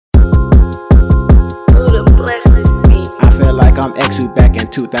YouTube back in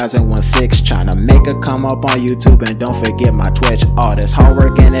 2016, tryna make a come up on YouTube, and don't forget my Twitch. All this hard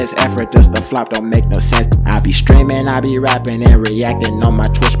work and this effort just to flop don't make no sense. I be streaming, I be rapping and reacting on my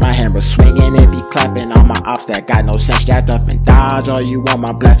Twitch. My hammer swinging and be clapping on my ops that got no sense. Jacked up and dodge all you want,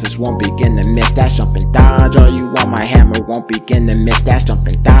 my blasters won't begin to miss. Dash up and dodge all you want, my hammer won't begin to miss. Dash up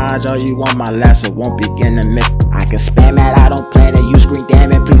and dodge all you want, my lasso won't begin to miss. I can spam it, I don't plan it. You scream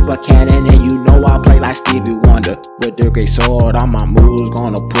damn it, please but cannon, and you know I play like Stevie Wonder. With the great sword, all my moves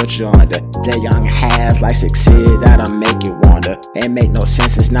gonna put you under. J Young has like 6 years, that'll make you wonder. It make no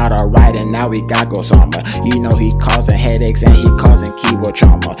sense, it's not alright, and now we got ghost armor. You know he causing headaches and he causing keyboard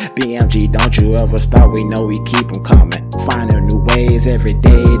trauma. BMG, don't you ever stop, we know we keep them coming. Finding new ways every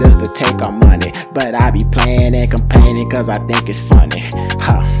day just to take our money. But I be playing and complaining cause I think it's funny.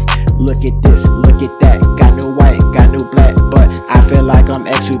 Huh. Look at this, look at that, got new white, got new black, but I feel like I'm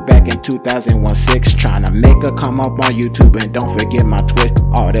X2 back in 2016, tryna make a come up on YouTube, and don't forget my Twitch.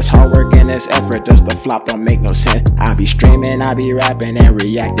 All this hard work and this effort just to flop don't make no sense. I be streaming, I be rapping and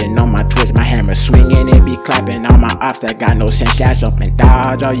reacting on my Twitch. My hammer swinging and be clapping on my ops that got no sense. Dash up and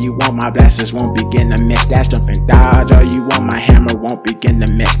dodge all you want, my blasters won't begin to miss. Dash up and dodge all you want, my hammer won't begin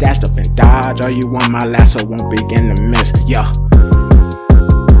to miss. Dash up and dodge all you want, my lasso won't begin to miss. Yeah.